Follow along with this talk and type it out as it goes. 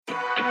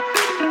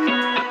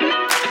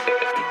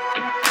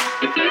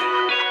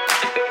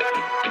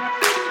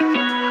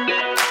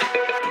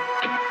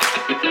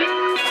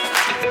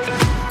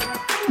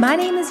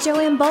is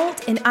Joanne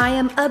Bolt, and I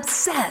am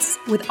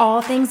obsessed with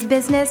all things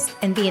business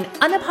and being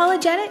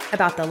unapologetic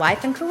about the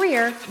life and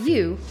career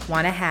you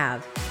want to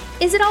have.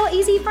 Is it all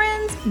easy,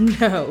 friends?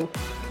 No.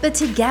 But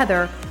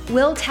together,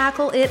 we'll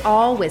tackle it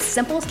all with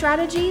simple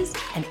strategies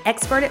and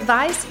expert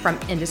advice from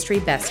industry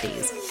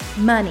besties.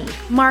 Money,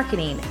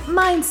 marketing,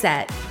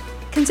 mindset.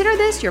 Consider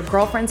this your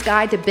girlfriend's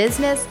guide to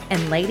business,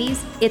 and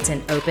ladies, it's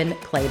an open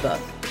playbook.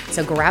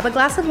 So grab a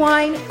glass of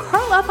wine,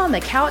 curl up on the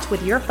couch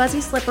with your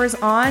fuzzy slippers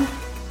on,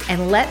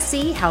 and let's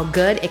see how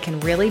good it can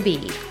really be,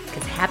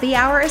 because happy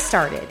hour is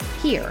started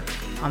here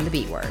on The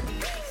B Word.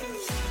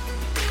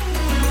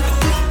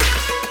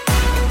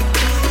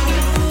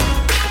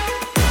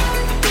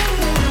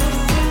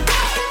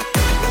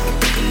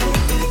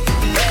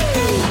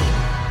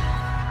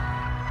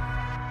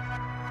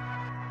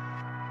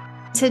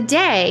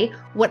 Today,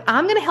 what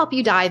I'm going to help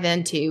you dive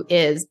into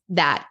is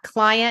that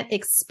client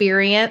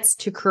experience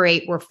to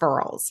create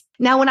referrals.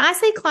 Now, when I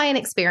say client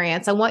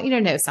experience, I want you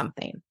to know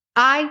something.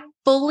 I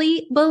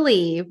fully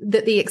believe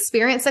that the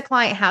experience a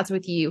client has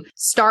with you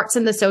starts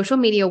in the social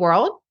media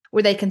world,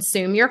 where they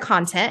consume your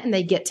content and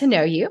they get to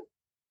know you.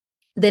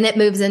 Then it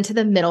moves into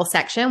the middle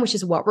section, which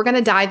is what we're going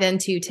to dive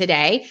into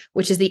today,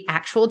 which is the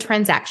actual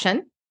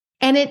transaction.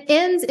 And it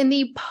ends in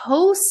the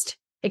post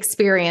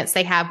experience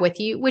they have with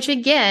you, which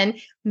again,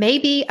 may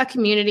be a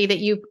community that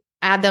you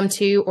add them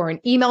to, or an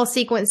email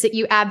sequence that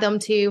you add them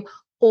to,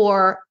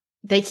 or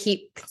they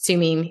keep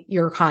consuming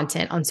your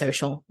content on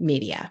social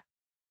media.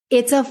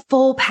 It's a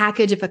full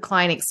package of a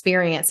client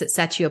experience that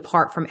sets you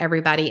apart from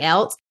everybody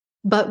else.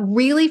 But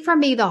really, for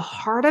me, the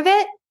heart of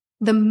it,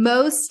 the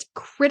most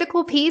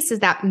critical piece is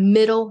that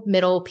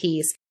middle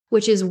piece,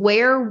 which is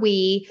where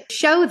we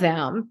show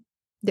them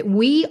that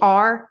we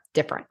are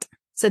different.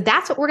 So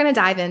that's what we're going to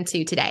dive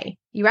into today.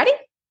 You ready?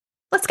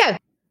 Let's go.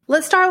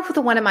 Let's start off with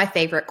one of my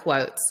favorite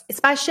quotes. It's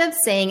by Shiv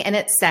Singh, and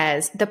it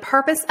says, "The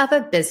purpose of a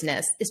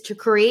business is to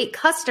create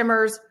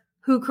customers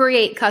who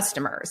create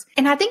customers."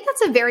 And I think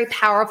that's a very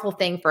powerful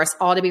thing for us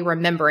all to be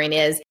remembering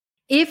is,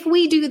 if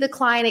we do the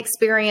client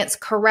experience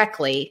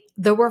correctly,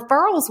 the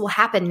referrals will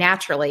happen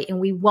naturally and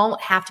we won't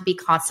have to be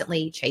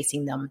constantly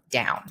chasing them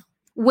down.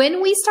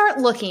 When we start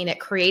looking at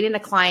creating a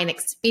client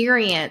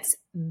experience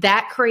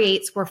that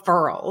creates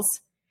referrals,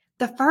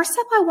 the first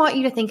step I want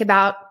you to think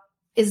about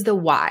is the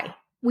why.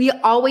 We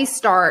always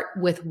start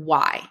with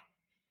why.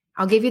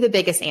 I'll give you the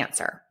biggest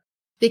answer.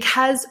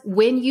 Because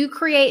when you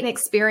create an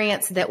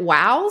experience that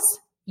wows,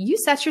 you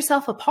set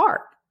yourself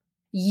apart.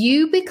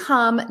 You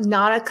become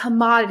not a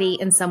commodity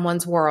in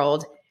someone's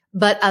world,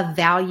 but a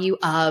value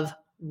of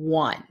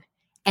one.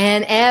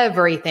 And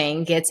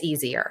everything gets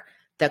easier.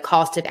 The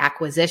cost of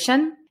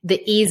acquisition,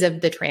 the ease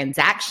of the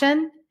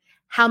transaction,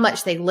 how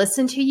much they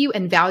listen to you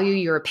and value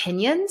your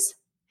opinions,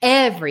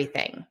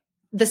 everything.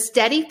 The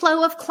steady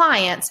flow of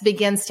clients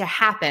begins to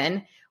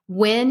happen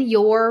when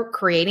you're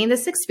creating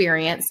this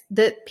experience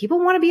that people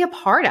want to be a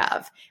part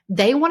of.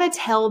 They want to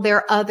tell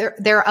their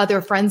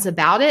other friends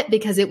about it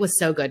because it was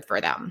so good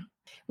for them.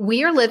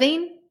 We are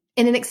living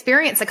in an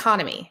experience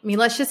economy. I mean,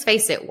 let's just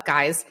face it,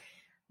 guys.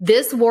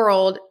 This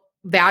world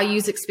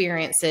values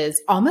experiences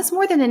almost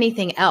more than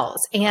anything else.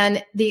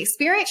 And the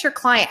experience your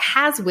client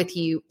has with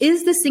you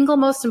is the single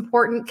most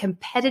important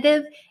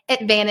competitive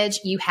advantage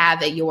you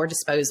have at your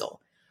disposal.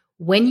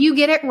 When you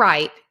get it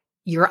right,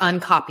 you're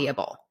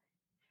uncopyable.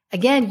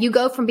 Again, you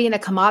go from being a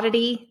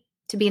commodity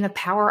to being a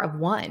power of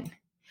one.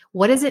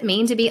 What does it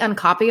mean to be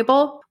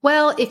uncopyable?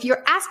 Well, if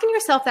you're asking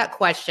yourself that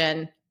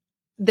question,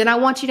 then I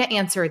want you to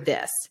answer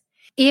this.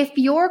 If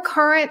your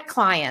current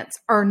clients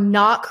are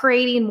not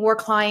creating more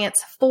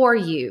clients for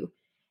you,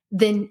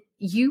 then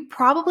you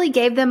probably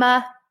gave them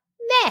a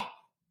meh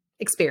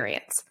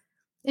experience.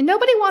 And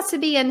nobody wants to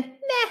be in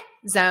meh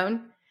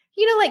zone.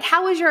 You know, like,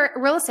 how was your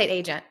real estate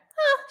agent?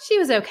 Oh, she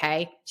was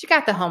okay. She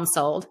got the home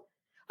sold.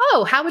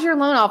 Oh, how was your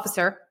loan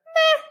officer?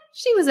 Meh,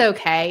 she was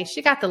okay.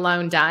 She got the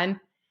loan done.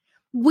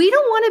 We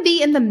don't want to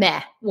be in the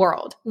meh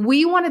world.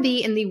 We want to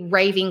be in the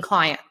raving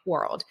client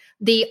world.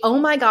 The, oh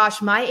my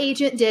gosh, my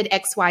agent did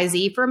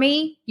XYZ for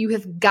me. You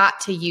have got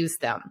to use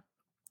them,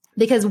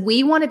 because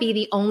we want to be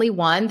the only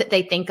one that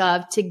they think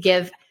of to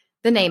give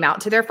the name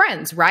out to their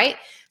friends, right?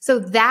 So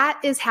that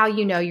is how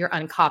you know you're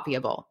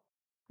uncopyable.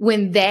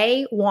 When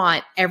they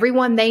want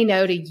everyone they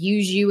know to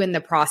use you in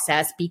the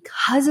process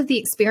because of the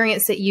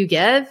experience that you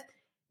give,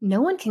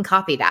 no one can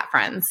copy that,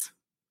 friends.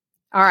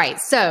 All right,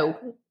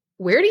 so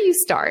where do you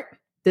start?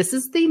 This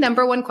is the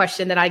number one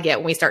question that I get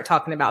when we start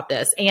talking about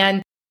this.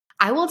 And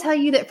I will tell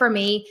you that for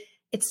me,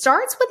 it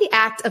starts with the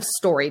act of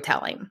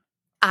storytelling.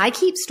 I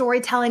keep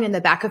storytelling in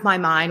the back of my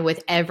mind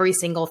with every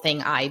single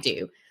thing I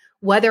do.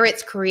 Whether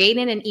it's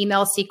creating an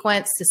email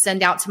sequence to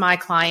send out to my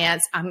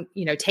clients, I'm,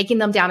 taking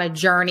them down a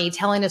journey,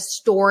 telling a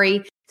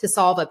story to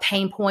solve a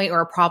pain point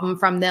or a problem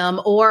from them.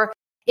 Or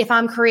if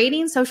I'm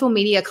creating social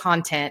media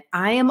content,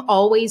 I am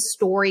always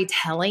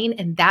storytelling,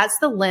 and that's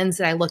the lens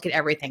that I look at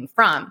everything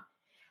from.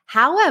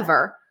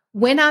 However,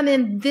 when I'm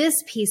in this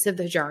piece of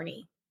the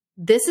journey,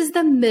 this is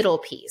the middle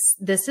piece.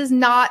 This is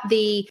not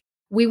the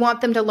We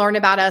want them to learn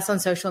about us on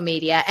social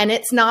media. And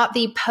it's not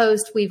the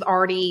post we've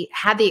already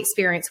had the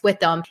experience with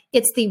them.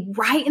 It's the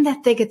right in the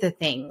thick of the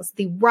things,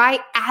 the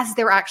right as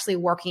they're actually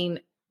working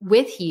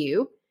with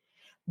you.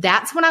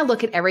 That's when I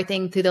look at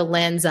everything through the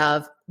lens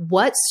of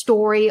what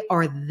story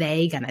are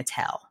they going to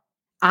tell?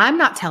 I'm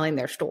not telling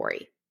their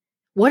story.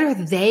 What are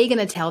they going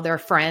to tell their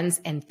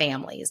friends and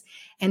families?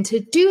 And to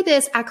do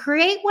this, I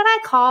create what I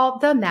call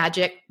the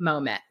magic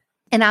moment.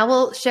 And I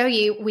will show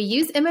you, we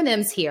use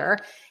M&Ms here.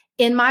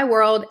 In my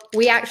world,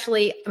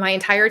 my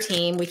entire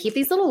team, we keep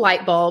these little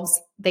light bulbs.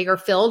 They are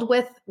filled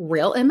with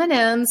real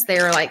M&Ms. They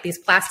are like these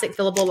plastic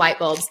fillable light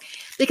bulbs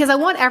because I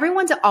want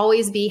everyone to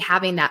always be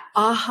having that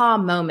aha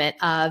moment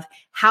of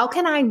how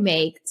can I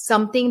make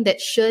something that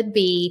should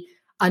be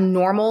a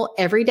normal,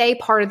 everyday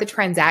part of the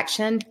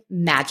transaction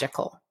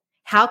magical?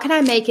 How can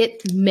I make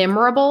it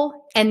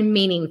memorable and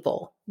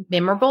meaningful?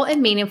 Memorable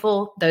and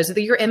meaningful. Those are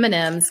your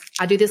M&Ms.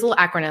 I do these little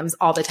acronyms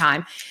all the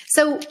time.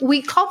 So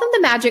we call them the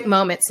magic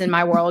moments in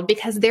my world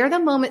because they're the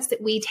moments that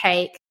we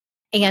take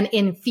and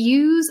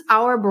infuse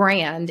our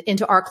brand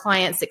into our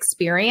clients'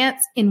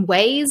 experience in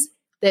ways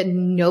that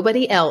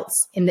nobody else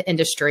in the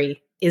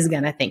industry is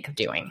going to think of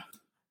doing.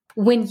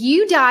 When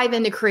you dive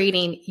into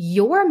creating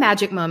your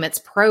Magic Moments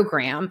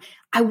program,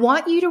 I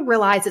want you to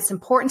realize it's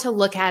important to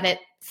look at it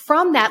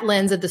from that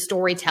lens of the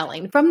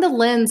storytelling, from the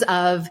lens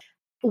of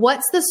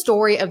what's the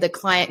story of the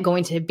client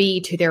going to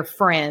be to their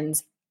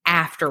friends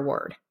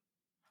afterward?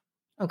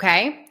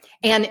 Okay.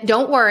 And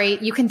don't worry,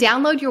 you can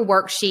download your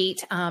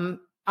worksheet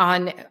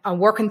on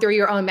working through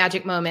your own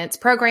Magic Moments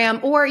program,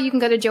 or you can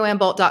go to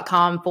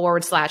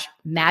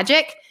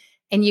joannebolt.com/magic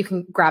and you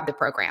can grab the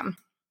program.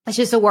 It's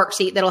just a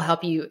worksheet that'll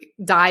help you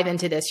dive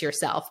into this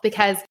yourself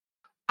because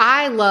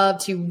I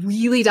love to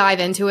really dive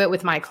into it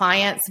with my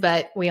clients,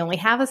 but we only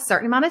have a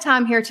certain amount of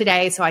time here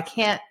today. So I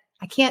can't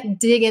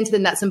dig into the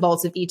nuts and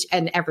bolts of each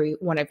and every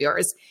one of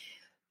yours.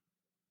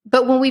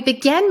 But when we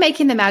begin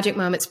making the Magic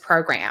Moments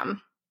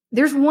program,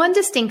 there's one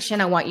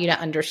distinction I want you to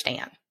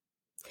understand.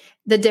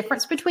 The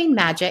difference between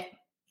magic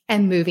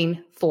and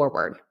moving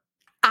forward.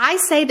 I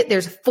say that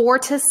there's 4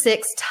 to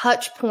 6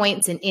 touch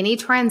points in any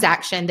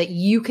transaction that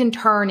you can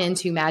turn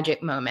into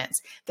magic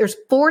moments. There's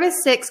 4 to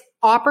 6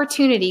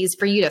 opportunities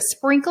for you to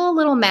sprinkle a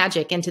little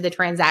magic into the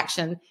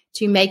transaction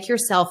to make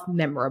yourself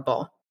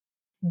memorable.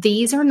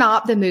 These are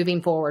not the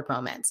moving forward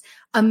moments.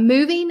 A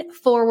moving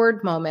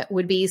forward moment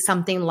would be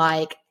something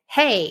like,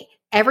 hey,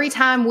 every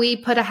time we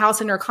put a house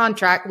under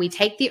contract, we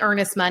take the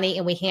earnest money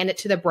and we hand it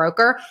to the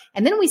broker.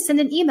 And then we send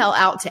an email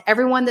out to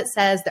everyone that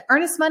says the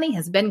earnest money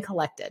has been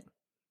collected.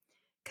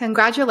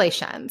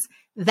 Congratulations.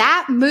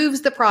 That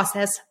moves the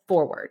process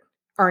forward.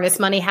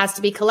 Earnest money has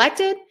to be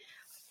collected.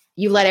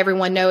 You let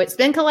everyone know it's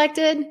been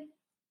collected.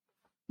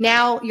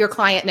 Now your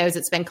client knows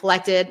it's been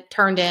collected,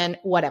 turned in,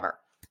 whatever.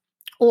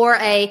 Or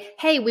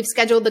hey, we've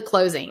scheduled the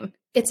closing.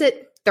 It's at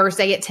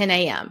Thursday at 10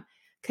 a.m.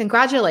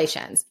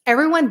 Congratulations.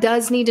 Everyone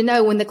does need to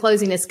know when the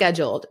closing is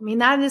scheduled. I mean,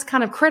 that is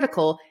kind of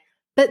critical,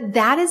 but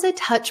that is a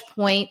touch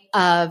point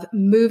of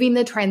moving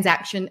the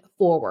transaction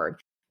forward.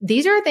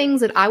 These are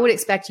things that I would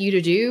expect you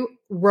to do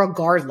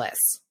regardless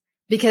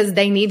because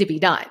they need to be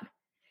done.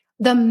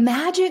 The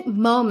magic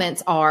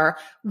moments are,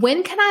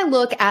 when can I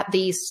look at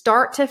the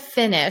start to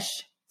finish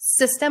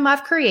system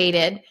I've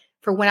created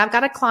for when I've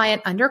got a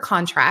client under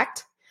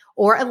contract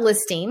or a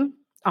listing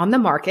on the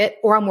market,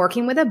 or I'm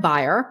working with a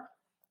buyer?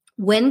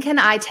 When can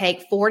I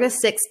take 4 to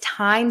 6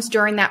 times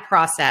during that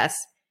process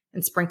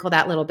and sprinkle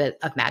that little bit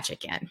of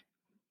magic in?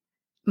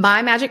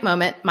 My magic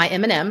moment, my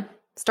M&M,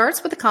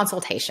 starts with a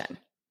consultation.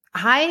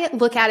 I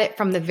look at it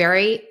from the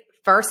very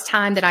first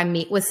time that I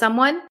meet with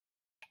someone,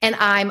 and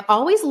I'm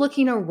always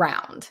looking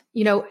around.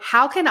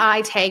 How can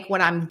I take what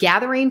I'm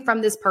gathering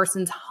from this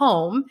person's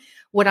home,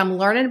 what I'm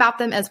learning about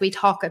them as we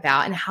talk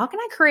about, and how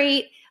can I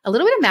create a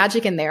little bit of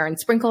magic in there and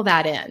sprinkle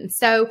that in?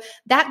 So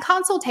that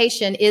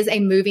consultation is a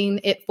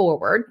moving it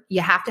forward.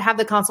 You have to have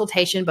the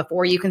consultation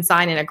before you can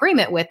sign an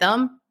agreement with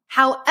them.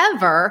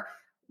 However,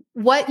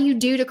 what you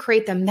do to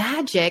create the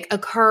magic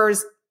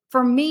occurs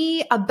for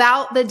me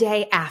about the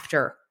day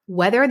after,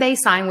 whether they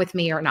sign with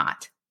me or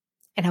not.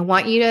 And I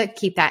want you to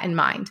keep that in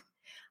mind.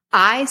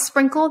 I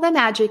sprinkle the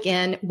magic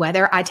in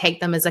whether I take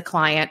them as a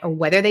client or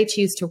whether they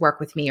choose to work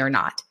with me or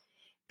not.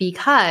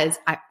 Because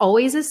I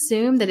always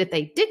assume that if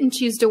they didn't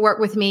choose to work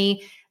with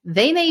me,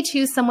 they may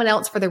choose someone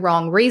else for the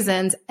wrong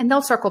reasons and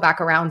they'll circle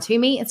back around to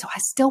me. And so I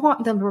still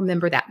want them to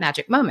remember that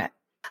magic moment.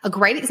 A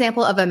great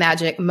example of a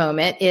magic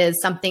moment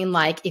is something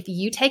like if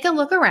you take a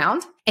look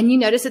around and you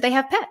notice that they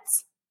have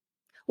pets.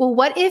 Well,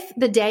 what if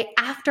the day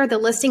after the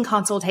listing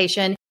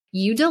consultation,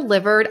 you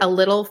delivered a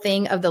little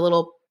thing of the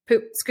little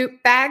poop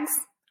scoop bags?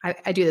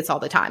 I do this all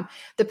the time.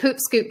 The poop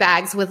scoop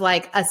bags with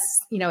like a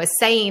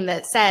saying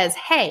that says,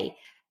 hey,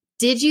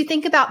 did you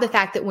think about the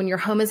fact that when your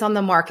home is on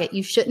the market,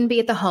 you shouldn't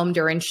be at the home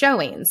during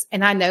showings?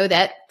 And I know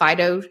that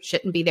Fido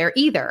shouldn't be there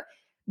either.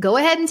 Go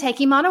ahead and take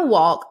him on a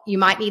walk. You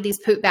might need these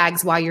poop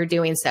bags while you're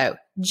doing so.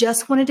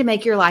 Just wanted to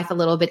make your life a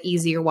little bit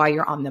easier while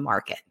you're on the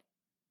market.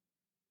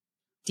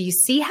 Do you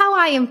see how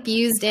I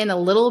infused in a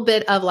little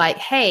bit of like,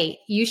 hey,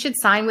 you should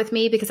sign with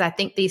me because I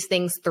think these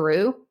things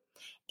through?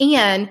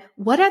 And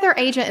what other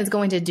agent is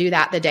going to do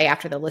that the day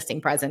after the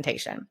listing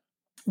presentation?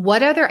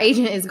 What other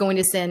agent is going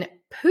to send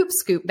poop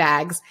scoop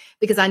bags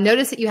because I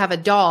noticed that you have a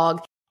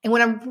dog? And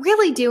what I'm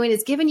really doing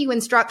is giving you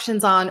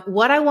instructions on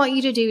what I want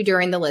you to do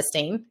during the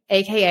listing,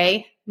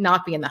 AKA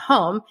not be in the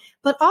home.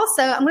 But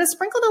also I'm going to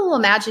sprinkle the little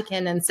magic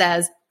in and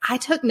says, I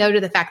took note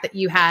of the fact that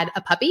you had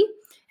a puppy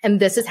and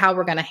this is how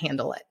we're going to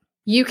handle it.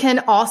 You can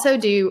also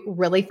do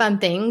really fun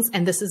things.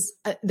 And this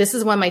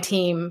is one my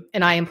team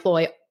and I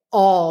employ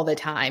all the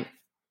time.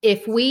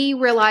 If we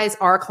realize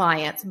our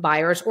clients,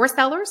 buyers or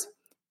sellers,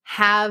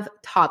 have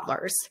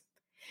toddlers,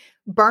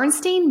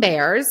 Bernstein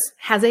Bears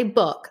has a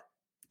book,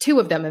 2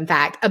 of them, in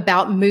fact,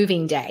 about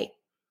moving day.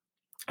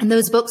 And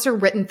those books are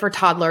written for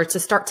toddlers to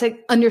start to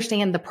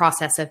understand the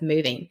process of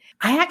moving.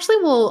 I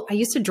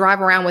used to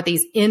drive around with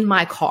these in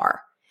my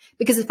car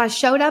because if I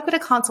showed up at a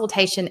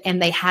consultation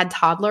and they had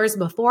toddlers,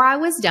 before I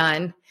was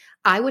done,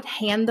 I would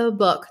hand the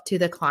book to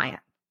the client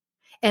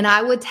and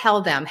I would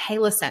tell them, hey,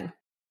 listen,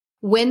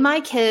 when my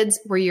kids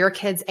were your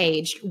kids'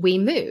 age, we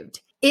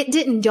moved. It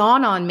didn't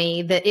dawn on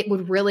me that it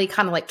would really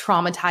kind of like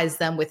traumatize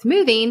them with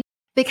moving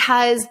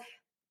because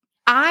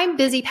I'm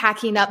busy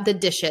packing up the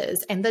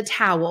dishes and the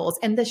towels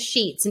and the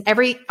sheets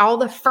and all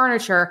the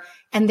furniture.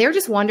 And they're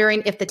just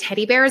wondering if the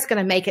teddy bear is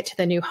going to make it to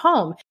the new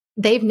home.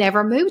 They've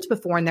never moved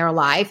before in their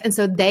life. And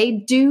so they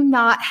do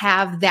not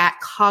have that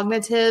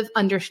cognitive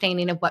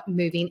understanding of what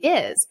moving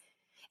is.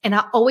 And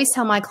I always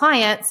tell my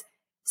clients,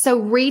 so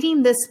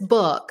reading this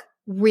book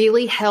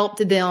really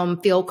helped them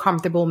feel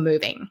comfortable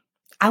moving.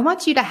 I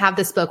want you to have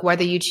this book,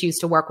 whether you choose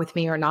to work with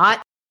me or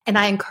not. And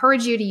I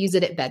encourage you to use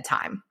it at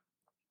bedtime.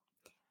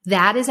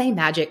 That is a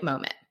magic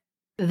moment.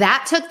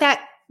 That took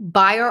that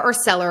buyer or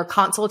seller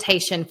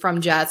consultation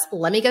from just,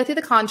 let me go through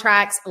the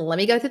contracts, let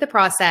me go through the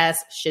process,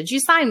 should you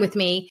sign with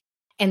me,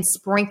 and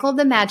sprinkle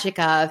the magic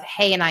of,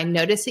 hey, and I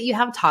noticed that you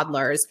have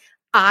toddlers.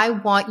 I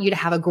want you to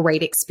have a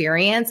great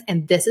experience.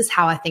 And this is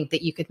how I think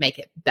that you could make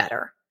it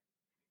better.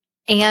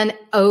 And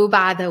oh,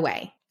 by the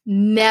way,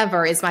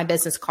 never is my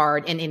business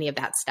card in any of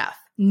that stuff.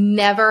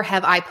 Never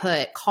have I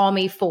put call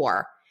me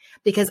for,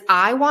 because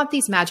I want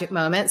these magic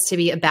moments to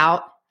be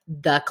about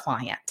the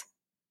client.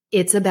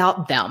 It's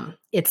about them.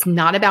 It's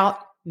not about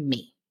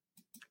me.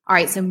 All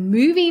right. So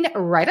moving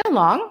right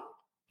along,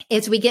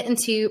 as we get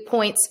into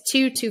points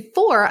 2 to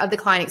 4 of the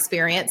client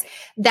experience,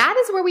 that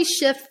is where we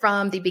shift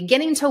from the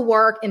beginning to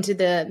work into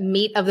the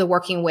meat of the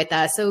working with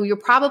us. So you're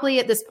probably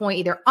at this point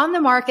either on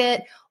the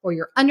market or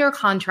you're under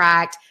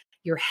contract.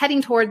 You're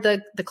heading toward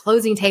the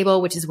closing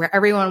table, which is where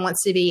everyone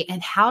wants to be.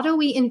 And how do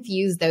we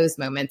infuse those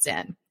moments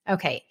in?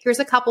 Okay, here's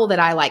a couple that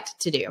I liked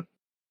to do.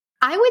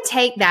 I would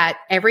take that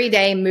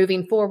everyday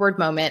moving forward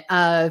moment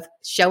of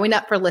showing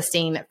up for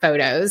listing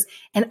photos,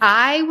 and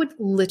I would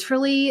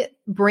literally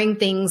bring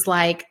things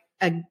like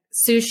a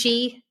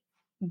sushi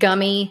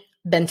gummy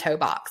bento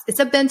box. It's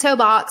a bento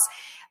box,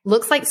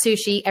 looks like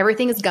sushi.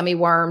 Everything is gummy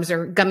worms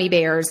or gummy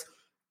bears.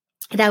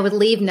 And I would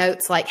leave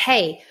notes like,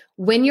 hey,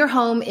 when your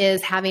home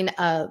is having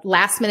a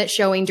last minute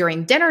showing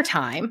during dinner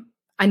time,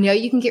 I know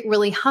you can get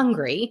really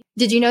hungry.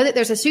 Did you know that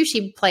there's a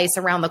sushi place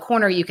around the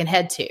corner you can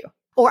head to?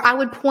 Or I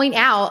would point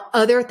out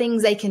other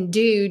things they can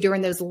do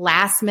during those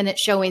last minute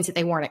showings that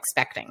they weren't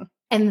expecting.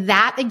 And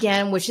that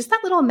again was just that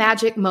little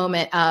magic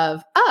moment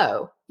of,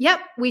 oh, yep,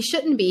 we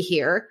shouldn't be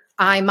here.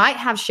 I might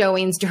have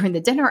showings during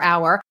the dinner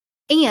hour.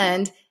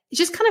 And it's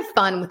just kind of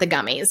fun with the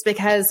gummies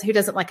because who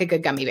doesn't like a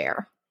good gummy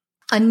bear?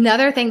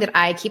 Another thing that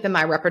I keep in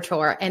my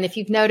repertoire, and if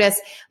you've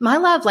noticed, my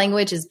love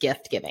language is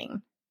gift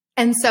giving.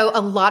 And so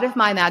a lot of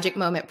my magic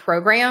moment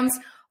programs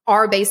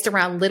are based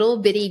around little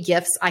bitty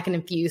gifts I can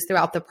infuse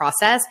throughout the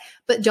process.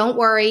 But don't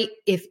worry,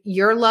 if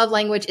your love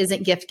language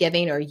isn't gift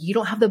giving or you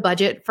don't have the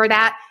budget for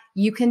that,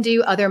 you can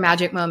do other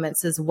magic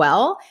moments as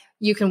well.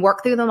 You can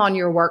work through them on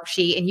your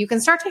worksheet and you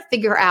can start to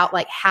figure out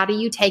like, how do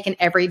you take an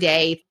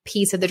everyday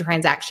piece of the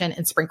transaction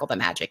and sprinkle the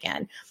magic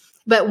in?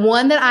 But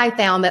one that I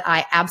found that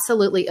I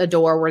absolutely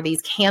adore were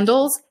these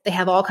candles. They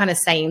have all kind of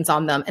sayings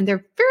on them and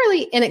they're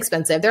fairly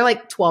inexpensive. They're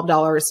like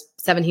 $12,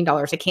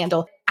 $17 a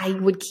candle. I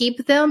would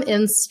keep them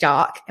in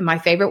stock. And my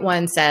favorite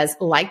one says,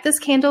 light this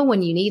candle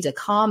when you need to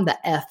calm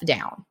the F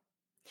down.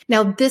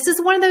 Now, this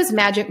is one of those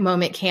magic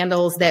moment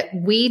candles that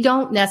we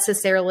don't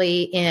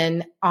necessarily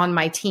on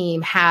my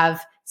team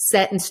have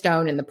set in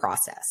stone in the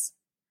process.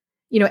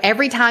 You know,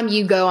 every time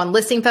you go on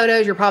listing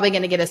photos, you're probably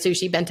going to get a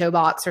sushi bento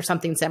box or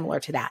something similar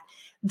to that.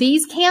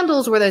 These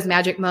candles were those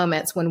magic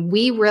moments when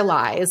we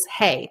realized,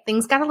 hey,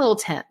 things got a little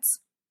tense.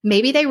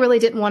 Maybe they really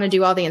didn't want to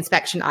do all the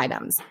inspection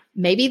items.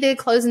 Maybe the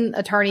closing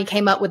attorney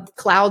came up with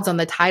clouds on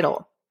the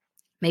title.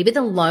 Maybe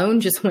the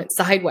loan just went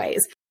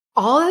sideways.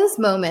 All those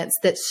moments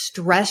that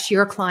stress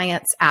your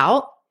clients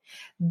out,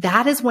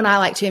 that is when I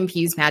like to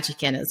infuse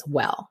magic in as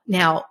well.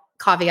 Now,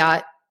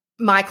 caveat,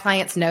 my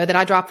clients know that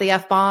I drop the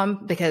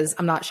F-bomb because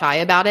I'm not shy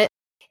about it.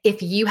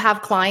 If you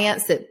have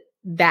clients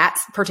that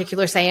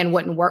particular saying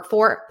wouldn't work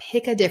for,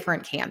 pick a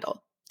different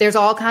candle. There's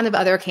all kind of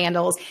other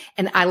candles,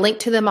 and I link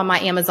to them on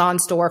my Amazon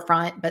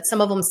storefront, but some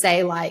of them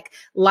say like,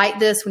 light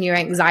this when your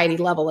anxiety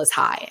level is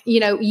high.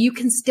 You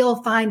can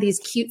still find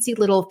these cutesy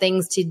little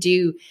things to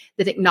do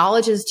that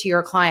acknowledges to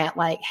your client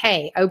like,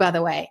 hey, oh, by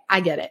the way,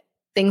 I get it.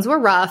 Things were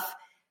rough.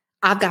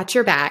 I've got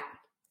your back.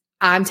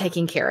 I'm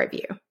taking care of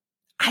you.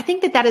 I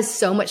think that is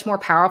so much more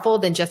powerful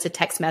than just a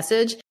text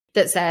message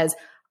that says,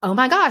 oh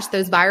my gosh,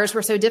 those buyers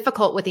were so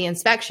difficult with the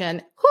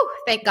inspection. Whew,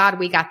 thank God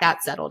we got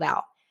that settled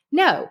out.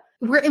 No.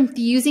 We're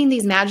infusing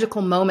these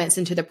magical moments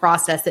into the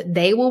process that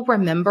they will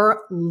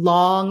remember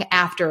long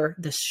after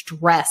the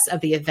stress of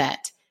the event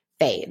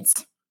fades.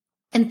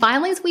 And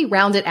finally, as we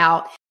round it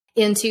out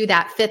into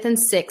that fifth and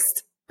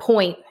sixth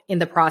point in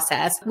the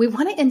process, we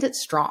want to end it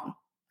strong.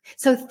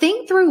 So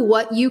think through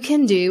what you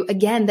can do,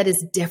 again, that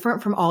is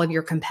different from all of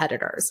your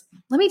competitors.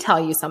 Let me tell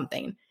you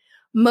something.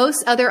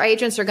 Most other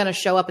agents are going to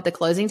show up at the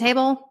closing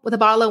table with a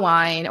bottle of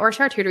wine or a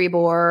charcuterie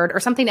board or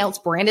something else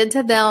branded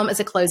to them as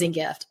a closing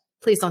gift.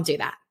 Please don't do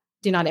that.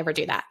 Do not ever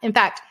do that. In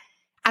fact,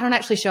 I don't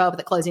actually show up at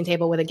the closing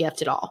table with a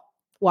gift at all.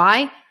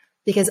 Why?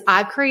 Because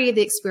I've created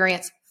the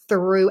experience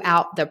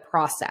throughout the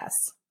process.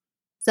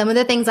 Some of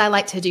the things I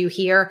like to do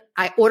here,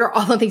 I order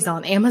all of these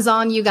on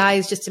Amazon, you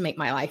guys, just to make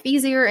my life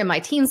easier and my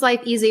team's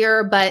life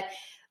easier. But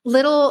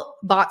little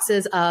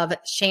boxes of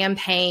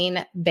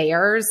champagne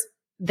bears,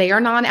 they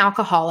are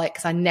non-alcoholic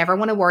because I never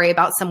want to worry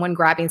about someone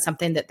grabbing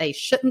something that they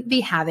shouldn't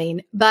be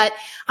having. But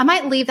I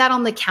might leave that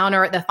on the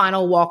counter at the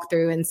final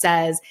walkthrough and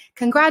says,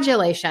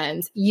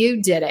 congratulations,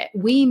 you did it.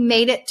 We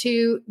made it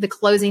to the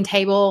closing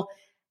table.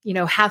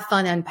 Have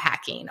fun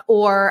unpacking.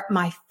 Or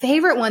my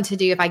favorite one to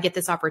do if I get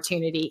this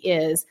opportunity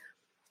is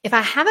if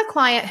I have a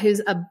client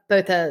who's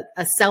both a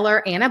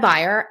seller and a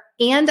buyer,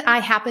 and I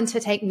happen to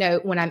take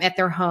note when I'm at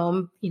their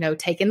home,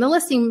 taking the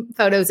listing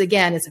photos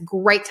again, is a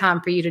great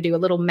time for you to do a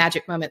little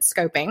magic moment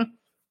scoping.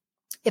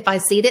 If I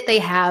see that they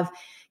have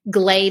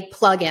Glade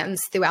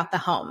plugins throughout the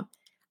home,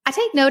 I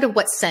take note of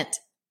what scent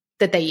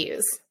that they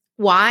use.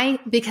 Why?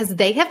 Because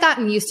they have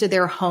gotten used to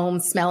their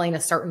home smelling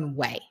a certain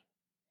way.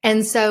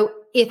 And so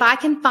if I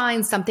can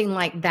find something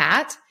like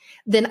that,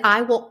 then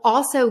I will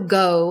also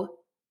go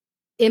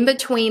in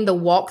between the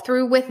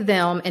walkthrough with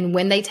them and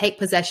when they take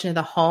possession of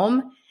the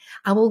home,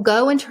 I will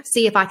go and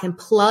see if I can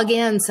plug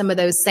in some of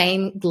those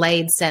same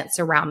Glade scents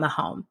around the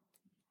home.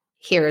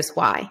 Here's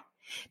why.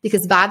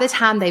 Because by the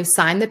time they've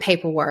signed the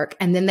paperwork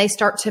and then they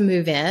start to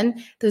move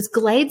in, those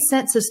Glade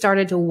scents have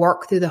started to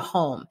work through the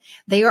home.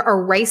 They are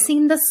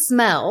erasing the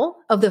smell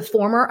of the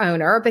former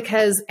owner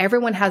because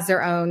everyone has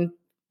their own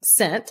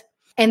scent,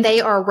 and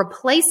they are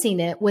replacing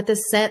it with a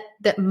scent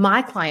that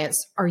my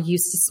clients are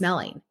used to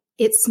smelling.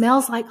 It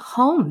smells like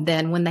home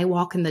then when they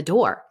walk in the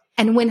door.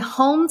 And when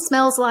home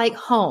smells like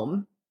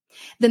home,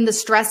 then the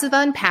stress of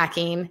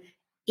unpacking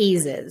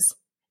eases.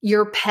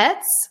 Your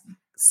pets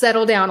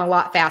settle down a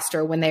lot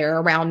faster when they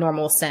are around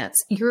normal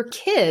scents. Your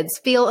kids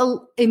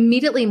feel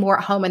immediately more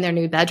at home in their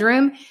new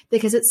bedroom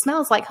because it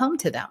smells like home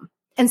to them.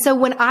 And so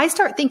when I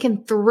start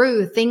thinking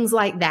through things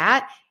like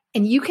that,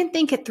 and you can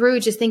think it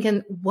through just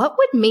thinking, what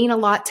would mean a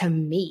lot to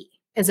me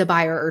as a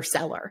buyer or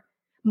seller?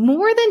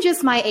 More than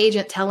just my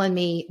agent telling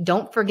me,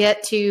 don't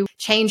forget to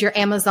change your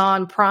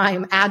Amazon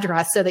Prime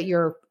address so that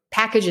your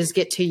packages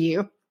get to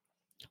you.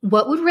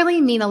 What would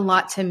really mean a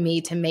lot to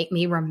me to make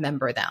me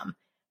remember them?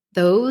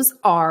 Those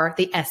are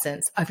the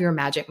essence of your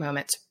Magic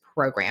Moments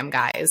program,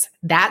 guys.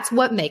 That's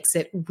what makes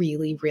it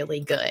really,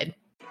 really good.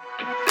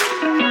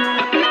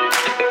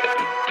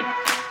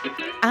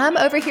 I'm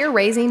over here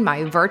raising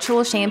my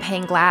virtual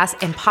champagne glass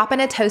and popping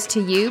a toast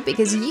to you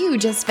because you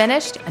just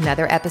finished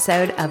another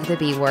episode of the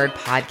B Word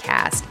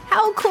podcast.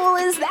 How cool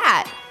is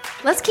that?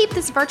 Let's keep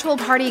this virtual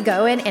party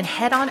going and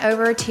head on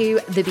over to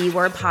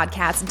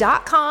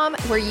thebwordpodcast.com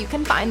where you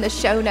can find the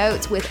show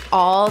notes with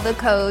all the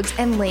codes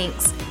and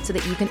links so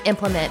that you can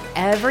implement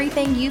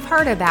everything you've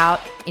heard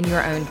about in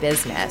your own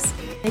business.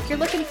 If you're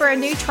looking for a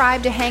new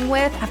tribe to hang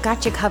with, I've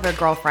got you covered,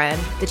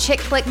 girlfriend. The Chick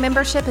Click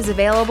membership is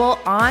available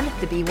on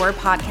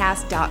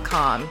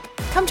thebwordpodcast.com.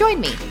 Come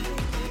join me.